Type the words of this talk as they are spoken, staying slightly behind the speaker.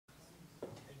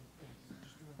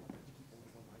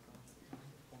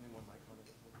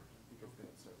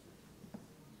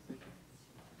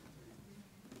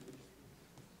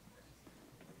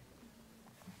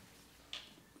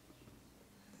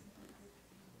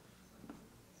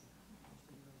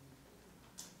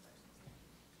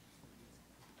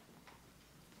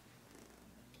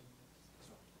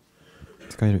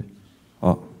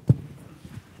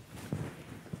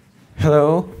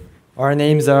Hello, our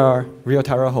names are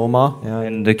Ryotaro Homa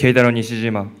and Keitaro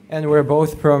Nishijima. and we're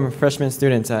both from freshman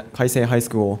students at Kaisei High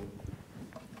School.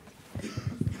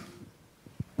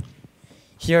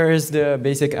 Here is the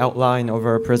basic outline of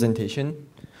our presentation.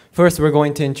 First, we're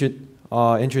going to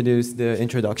introduce the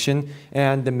introduction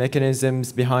and the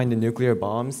mechanisms behind the nuclear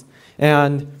bombs.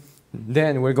 And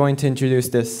then we're going to introduce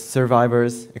the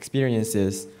survivors'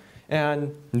 experiences.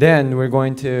 And then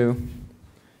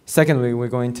secondly, we're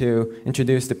going to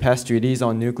introduce the past treaties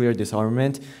on nuclear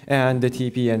disarmament and the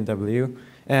TPNW.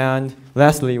 And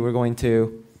lastly, we're going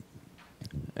to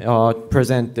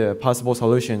present the possible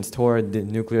solutions toward the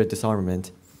nuclear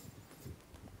disarmament.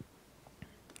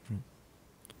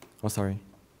 Oh, sorry.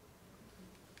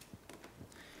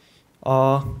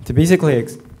 To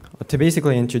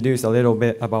basically introduce a little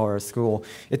bit about our school,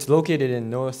 it's located in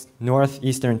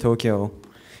northeastern Tokyo,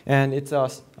 and it's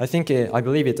I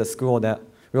believe it's a school that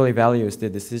really values the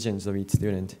decisions of each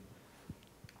student.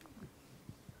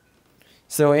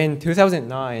 So in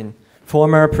 2009,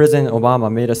 former President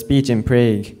Obama made a speech in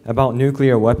Prague about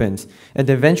nuclear weapons and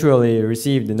eventually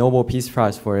received the Nobel Peace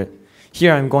Prize for it.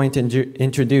 Here I'm going to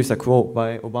introduce a quote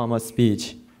by Obama's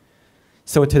speech.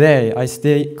 So today, I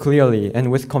state clearly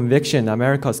and with conviction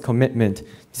America's commitment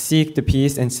to seek the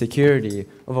peace and security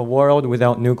of a world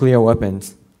without nuclear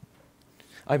weapons.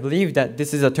 I believe that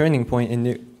this is a turning point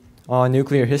in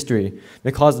nuclear history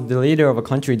because the leader of a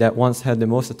country that once had the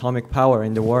most atomic power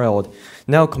in the world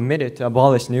now committed to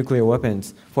abolish nuclear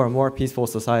weapons for a more peaceful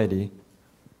society.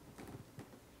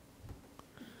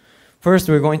 First,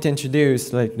 we're going to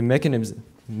introduce the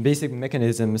basic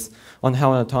mechanisms on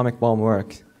how an atomic bomb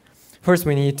works. First,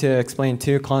 we need to explain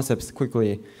two concepts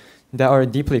quickly that are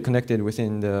deeply connected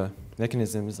within the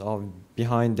mechanisms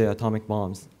behind the atomic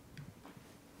bombs.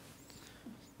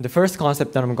 The first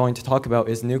concept that I'm going to talk about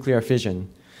is nuclear fission.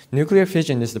 Nuclear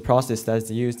fission is the process that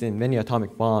is used in many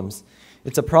atomic bombs.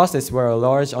 It's a process where a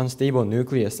large unstable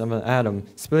nucleus of an atom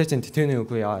splits into two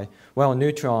nuclei, while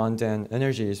neutrons and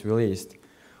energy is released.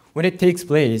 When it takes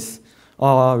place,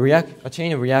 a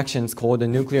chain of reactions called a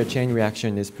nuclear chain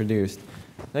reaction is produced.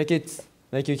 Like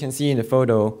you can see in the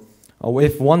photo,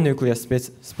 if one nucleus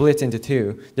splits into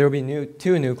two, there will be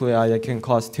two nuclei that can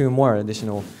cause two more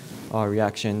additional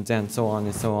reactions, and so on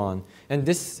and so on. And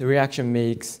this reaction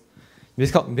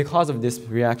because of this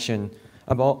reaction,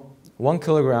 about 1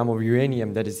 kilogram of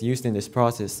uranium that is used in this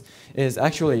process is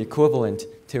actually equivalent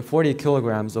to 40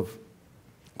 kilograms of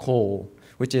coal,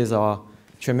 which is a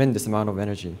tremendous amount of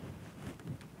energy.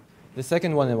 The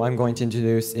second one that I'm going to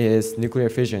introduce is nuclear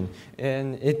fission,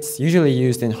 and it's usually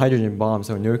used in hydrogen bombs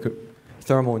or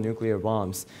thermal nuclear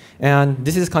bombs. And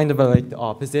this is kind of like the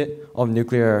opposite of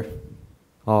nuclear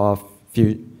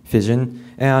fission,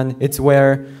 and it's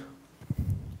a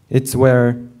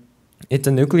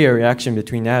nuclear reaction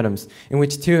between atoms in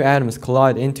which two atoms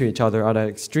collide into each other at an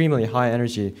extremely high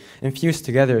energy and fuse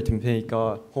together to make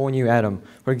a whole new atom.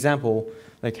 For example,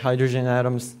 like hydrogen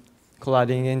atoms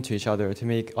colliding into each other to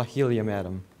make a helium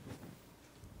atom.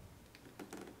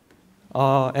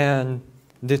 And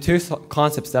the two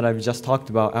concepts that I've just talked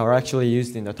about are actually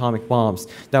used in atomic bombs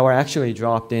that were actually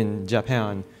dropped in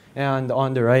Japan. And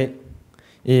on the right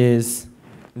is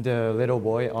the little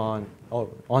boy, on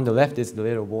the left is the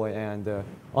little boy, and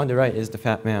on the right is the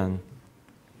fat man.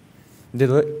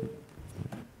 The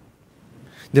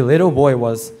little boy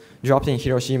was dropped in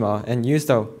Hiroshima and used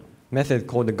a method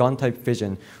called the gun-type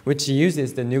fission, which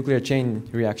uses the nuclear chain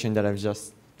reaction that I've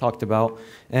just talked about.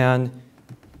 And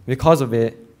because of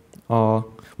it,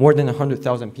 more than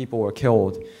 100,000 people were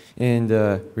killed in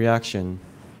the reaction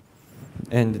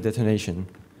and the detonation.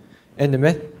 And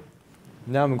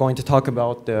now I'm going to talk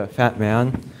about the fat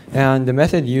man. And the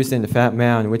method used in the fat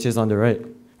man, which is on the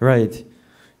right,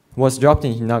 was dropped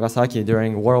in Nagasaki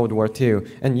during World War II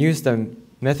and used a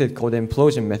method called the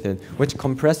implosion method, which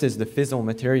compresses the fissile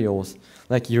materials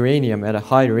like uranium at a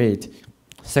high rate,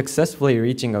 successfully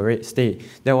reaching a state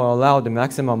that will allow the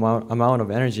maximum amount of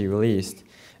energy released.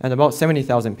 And about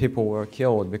 70,000 people were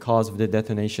killed because of the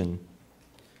detonation.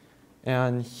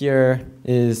 And here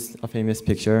is a famous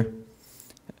picture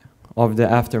of the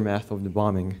aftermath of the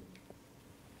bombing.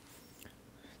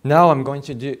 Now I'm going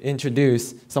to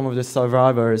introduce some of the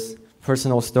survivors'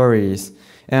 personal stories.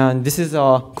 And this is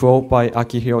a quote by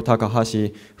Akihiro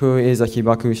Takahashi, who is a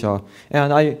hibakusha.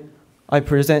 And I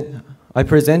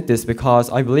present this because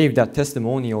I believe that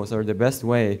testimonials are the best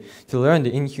way to learn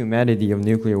the inhumanity of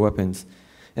nuclear weapons.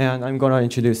 And I'm going to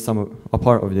introduce a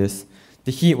part of this.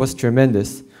 The heat was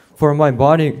tremendous. For my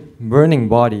burning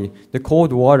body, the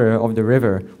cold water of the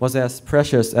river was as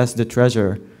precious as the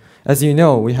treasure. As you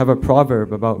know, we have a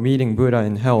proverb about meeting Buddha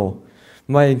in hell.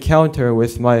 My encounter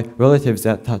with my relatives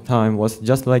at that time was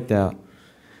just like that.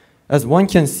 As one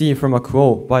can see from a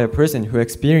quote by a person who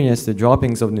experienced the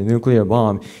droppings of the nuclear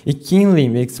bomb, it keenly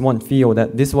makes one feel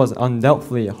that this was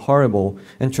undoubtedly a horrible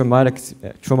and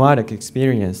traumatic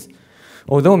experience.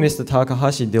 Although Mr.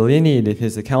 Takahashi delineated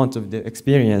his account of the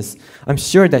experience, I'm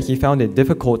sure that he found it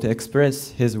difficult to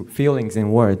express his feelings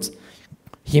in words.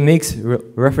 He makes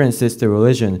references to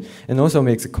religion and also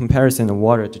makes a comparison of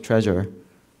water to treasure.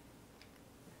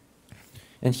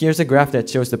 And here's a graph that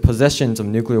shows the possessions of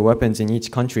nuclear weapons in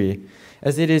each country.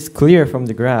 As it is clear from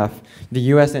the graph, the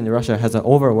US and Russia has an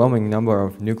overwhelming number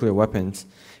of nuclear weapons.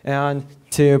 And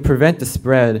to prevent the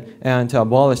spread and to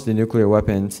abolish the nuclear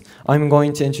weapons, I'm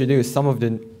going to introduce some of the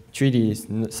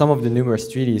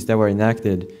numerous treaties that were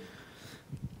enacted.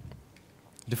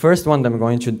 The first one that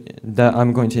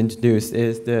I'm going to introduce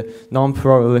is the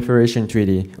Non-Proliferation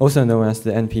Treaty, also known as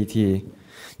the NPT.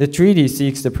 The treaty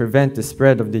seeks to prevent the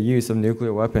spread of the use of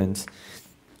nuclear weapons.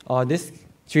 This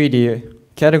treaty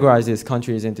categorizes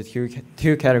countries into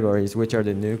two categories, which are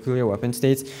the nuclear weapon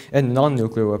states and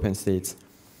non-nuclear weapon states.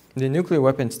 The nuclear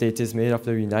weapon states is made up of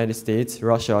the United States,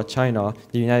 Russia, China,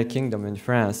 the United Kingdom, and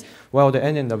France, while the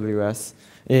NNWS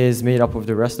is made up of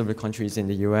the rest of the countries in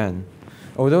the UN.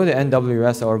 Although the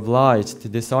NWS are obliged to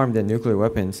disarm their nuclear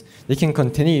weapons, they can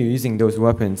continue using those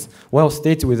weapons, while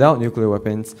states without nuclear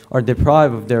weapons are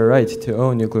deprived of their right to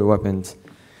own nuclear weapons.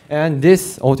 And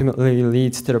this ultimately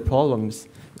leads to the problems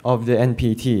of the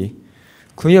NPT.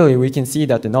 Clearly, we can see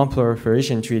that the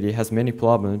Non-Proliferation Treaty has many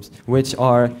problems, which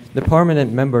are the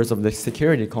permanent members of the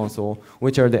Security Council,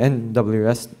 which are the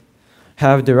NWS,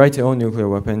 have the right to own nuclear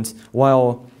weapons,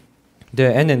 while the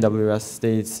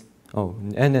NNWS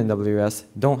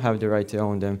don't have the right to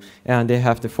own them, and they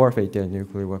have to forfeit their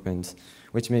nuclear weapons,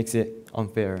 which makes it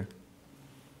unfair.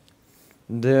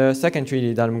 The second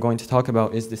treaty that I'm going to talk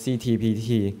about is the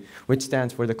CTBT, which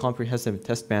stands for the Comprehensive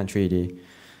Test Ban Treaty.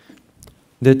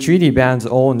 The treaty bans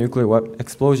all nuclear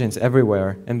explosions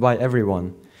everywhere and by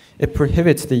everyone. It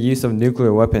prohibits the use of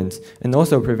nuclear weapons and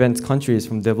also prevents countries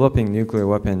from developing nuclear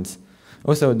weapons.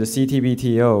 Also, the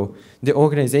CTBTO, the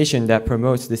organization that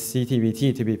promotes the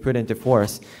CTBT to be put into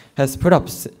force, has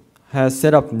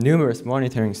set up numerous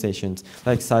monitoring stations,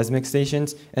 like seismic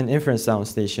stations and infrasound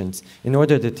stations, in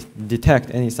order to detect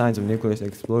any signs of nuclear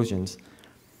explosions.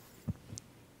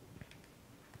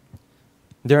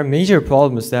 There are major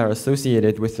problems that are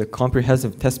associated with the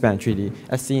Comprehensive Test Ban Treaty,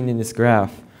 as seen in this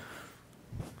graph.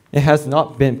 It has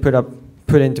not been put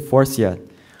into force yet.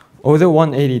 Although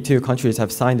 182 countries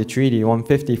have signed the treaty,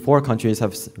 154 countries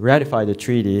have ratified the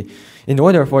treaty. In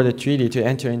order for the treaty to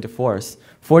enter into force,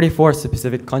 44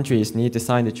 specific countries need to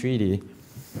sign the treaty.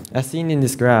 As seen in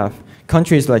this graph,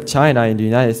 countries like China and the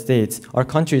United States are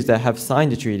countries that have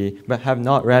signed the treaty but have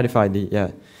not ratified it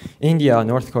yet. India,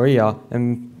 North Korea,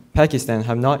 and Pakistan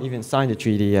have not even signed the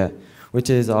treaty yet, which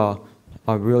is a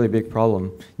really big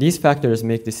problem. These factors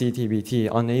make the CTBT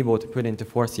unable to put into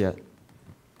force yet.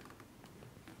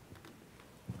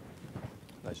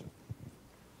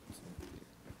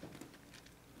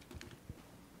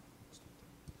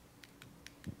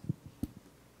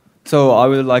 So I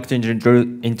would like to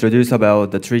introduce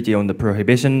about the Treaty on the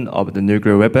Prohibition of the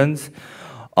Nuclear Weapons.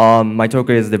 My talk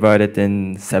is divided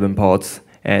in 7 parts,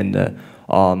 and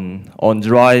on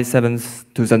July 7th,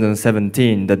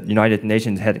 2017, the United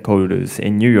Nations headquarters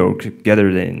in New York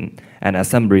gathered in an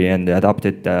assembly and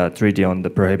adopted the Treaty on the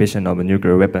Prohibition of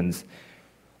Nuclear Weapons.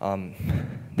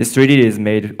 This treaty is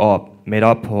made up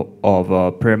of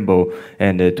a preamble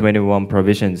and 21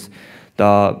 provisions.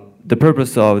 The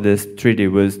purpose of this treaty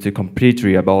was to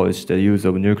completely abolish the use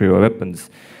of nuclear weapons.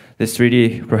 This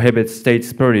treaty prohibits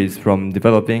state parties from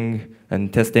developing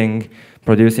and testing,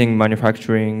 producing,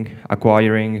 manufacturing,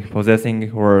 acquiring,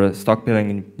 possessing, or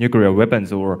stockpiling nuclear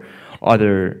weapons or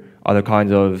other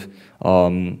kinds of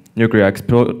nuclear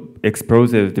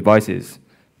explosive devices.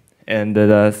 And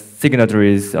the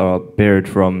signatories are barred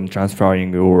from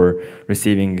transferring or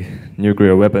receiving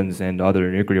nuclear weapons and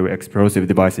other nuclear explosive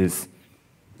devices.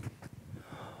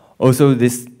 Also,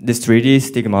 this treaty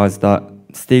stigmatized the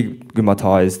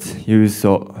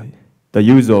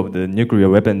use of the nuclear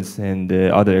weapons and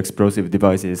the other explosive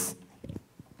devices.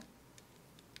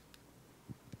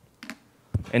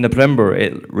 In the preamble,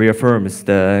 it reaffirms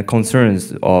the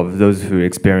concerns of those who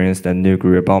experienced the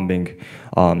nuclear bombing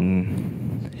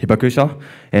Hibakusha,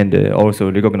 and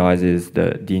also recognizes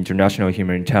the international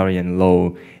humanitarian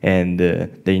law and the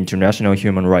international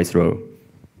human rights law.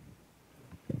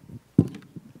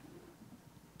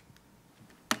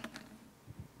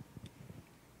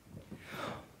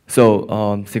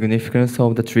 So, significance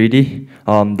of the treaty.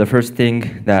 The first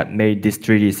thing that made this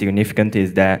treaty significant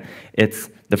is that it's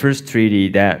the first treaty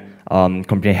that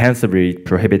comprehensively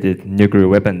prohibited nuclear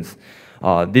weapons.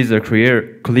 These are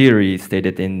clearly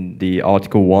stated in the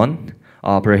Article 1,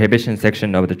 prohibition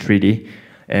section of the treaty.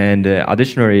 And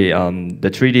additionally, the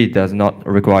treaty does not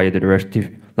require the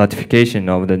ratification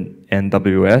of the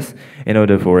NWS in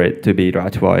order for it to be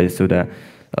ratified, so that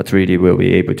a treaty will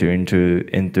be able to enter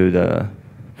into the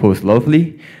force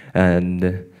lawfully.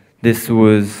 And this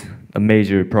was a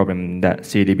major problem that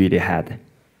CDBD had.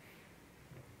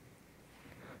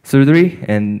 Thirdly,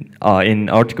 and in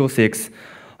Article 6,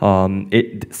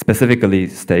 it specifically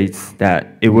states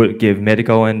that it would give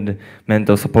medical and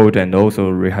mental support and also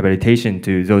rehabilitation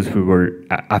to those who were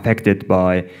affected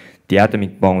by the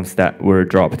atomic bombs that were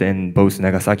dropped in both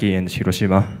Nagasaki and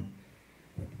Hiroshima.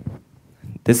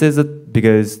 This is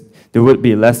because there would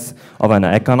be less of an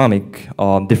economic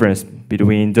difference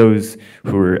between those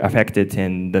who were affected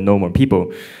and the normal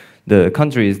people. The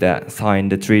countries that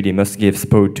signed the treaty must give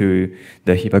support to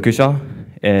the hibakusha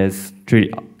as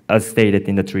stated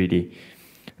in the treaty.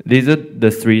 These are the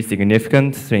three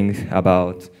significant things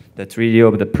about the Treaty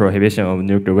of the Prohibition of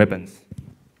Nuclear Weapons.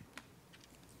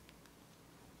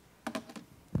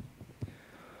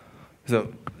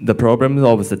 So the problem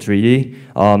of the treaty,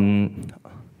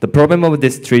 the problem of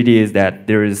this treaty is that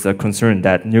there is a concern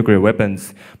that nuclear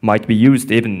weapons might be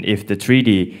used even if the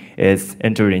treaty is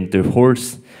entered into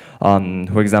force.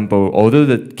 For example, although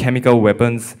the Chemical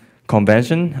Weapons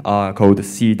Convention called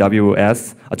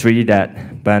CWS, a treaty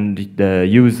that banned the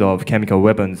use of chemical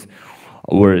weapons,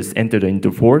 was entered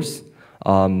into force.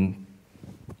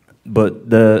 But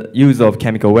the use of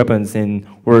chemical weapons in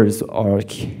wars are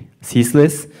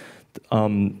ceaseless.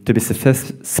 To be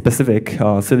specific,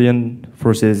 civilian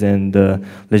forces and the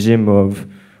regime of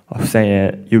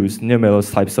Hussein use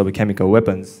numerous types of chemical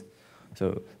weapons.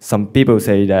 So some people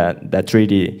say that the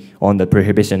treaty on the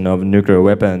prohibition of nuclear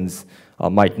weapons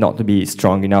might not be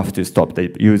strong enough to stop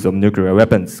the use of nuclear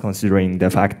weapons, considering the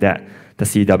fact that the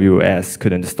CWS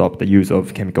couldn't stop the use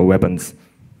of chemical weapons.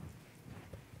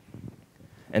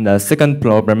 And the second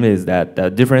problem is that the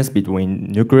difference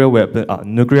between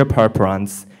nuclear power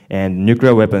plants and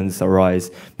nuclear weapons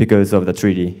arise because of the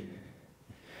treaty.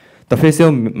 The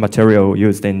fissile material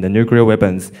used in the nuclear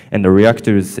weapons and the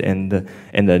reactors in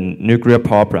the nuclear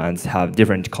power plants have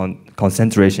different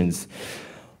concentrations.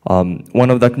 One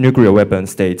of the nuclear weapon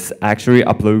states actually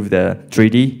approved the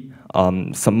treaty.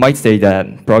 Some might say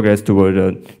that progress toward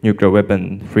a nuclear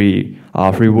weapon-free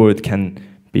world can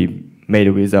be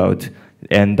made without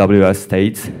NWS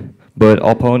states, but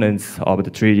opponents of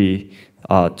the treaty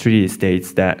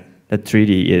states that the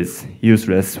treaty is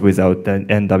useless without the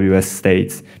NWS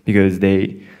states because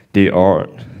they are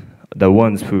the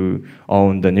ones who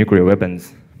own the nuclear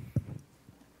weapons.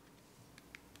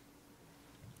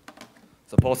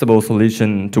 The possible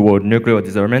solution toward nuclear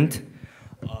disarmament.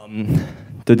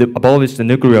 To abolish the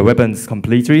nuclear weapons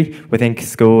completely, we think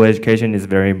school education is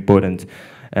very important.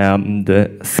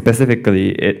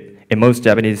 Specifically, in most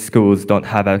Japanese schools don't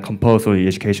have a compulsory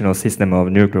educational system of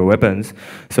nuclear weapons,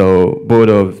 so Board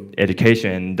of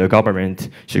Education, the government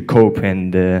should cope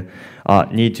and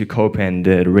need to cope and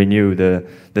renew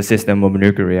the system of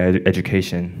nuclear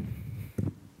education.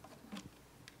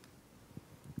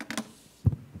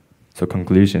 So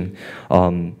conclusion,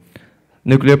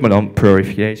 nuclear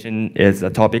proliferation is a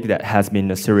topic that has been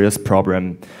a serious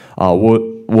problem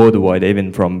worldwide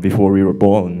even from before we were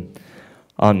born.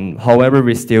 However,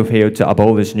 we still fail to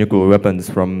abolish nuclear weapons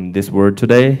from this world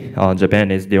today. Japan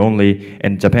is the only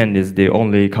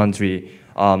country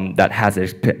that has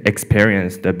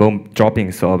experienced the bomb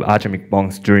droppings of atomic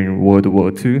bombs during World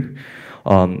War II.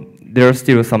 There are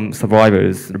still some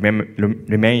survivors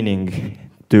remaining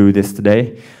to this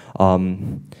day.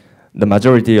 The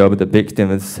majority of the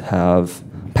victims have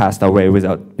passed away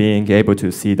without being able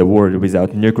to see the world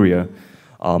without nuclear.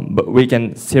 But we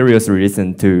can seriously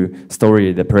listen to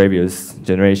story the previous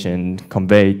generation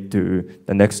conveyed to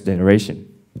the next generation.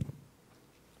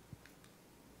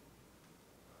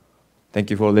 Thank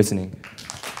you for listening.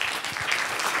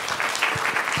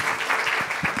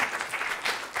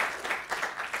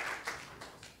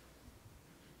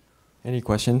 Any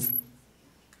questions?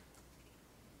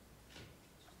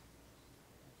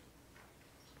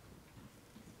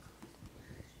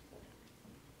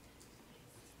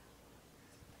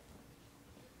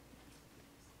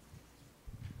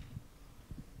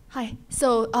 Hi.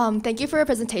 So thank you for your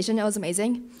presentation. It was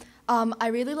amazing. I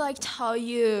really liked how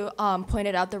you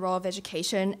pointed out the role of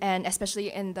education, and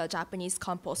especially in the Japanese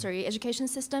compulsory education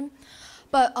system.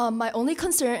 But my only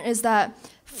concern is that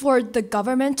for the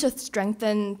government to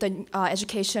strengthen the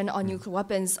education on nuclear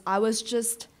weapons, I was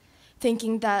just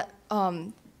thinking that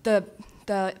the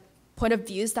point of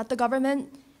views that the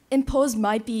government imposed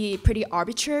might be pretty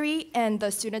arbitrary, and the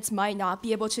students might not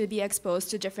be able to be exposed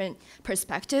to different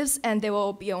perspectives, and they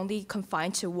will be only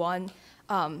confined to one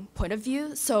point of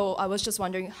view. So I was just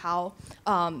wondering how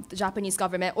the Japanese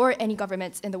government or any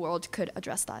government in the world could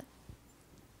address that.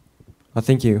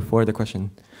 Thank you for the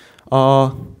question.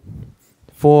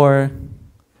 For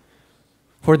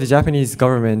the Japanese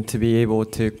government to be able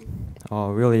to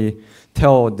really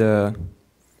tell the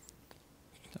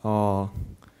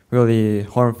really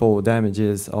harmful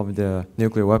damages of the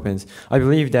nuclear weapons, I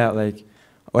believe that like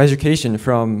education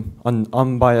from an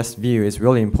unbiased view is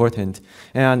really important,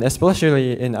 and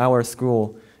especially in our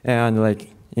school and like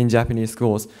in Japanese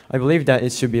schools, I believe that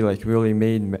it should be like really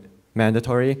made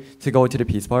mandatory to go to the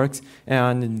peace parks,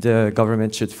 and the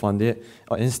government should fund it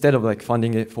instead of like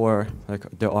funding it for like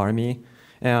the army.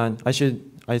 And I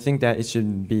think that it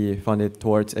should be funded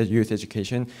towards youth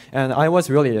education. And I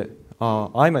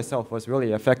myself was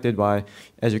really affected by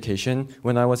education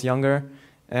when I was younger,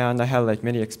 and I had like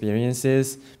many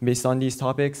experiences based on these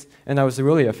topics, and I was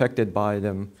really affected by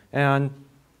them. And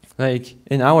like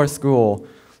in our school,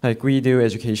 like we do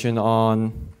education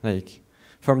on like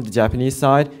from the Japanese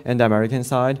side and the American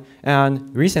side.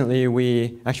 And recently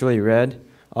we actually read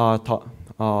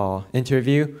an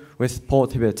interview with Paul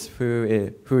Tibbets,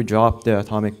 who dropped the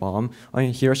atomic bomb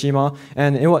on Hiroshima,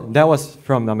 and that was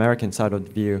from the American side of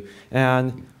the view.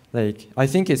 And like I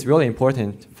think it's really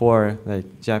important for like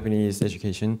Japanese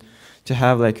education to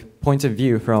have like points of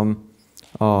view from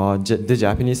the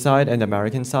Japanese side and the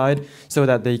American side, so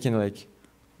that they can like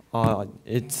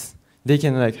they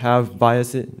can like have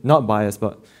not bias,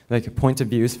 but like points of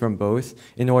views from both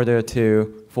in order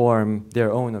to form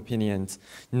their own opinions.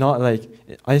 Not like,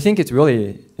 I think it's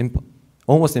really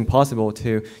almost impossible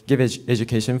to give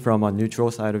education from a neutral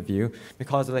side of view,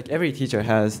 because like every teacher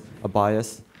has a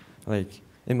bias. Like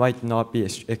it might not be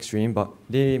extreme, but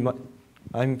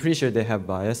I'm pretty sure they have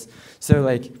bias. So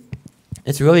like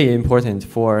it's really important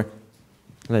for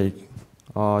like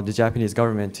the Japanese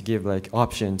government to give like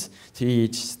options to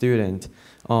each student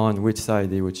on which side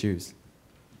they would choose.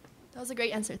 That was a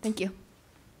great answer. Thank you.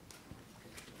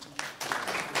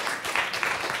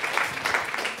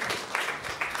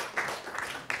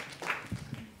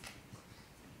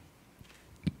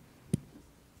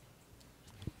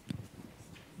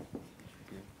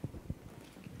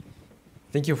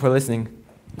 Thank you for listening.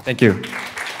 Thank you.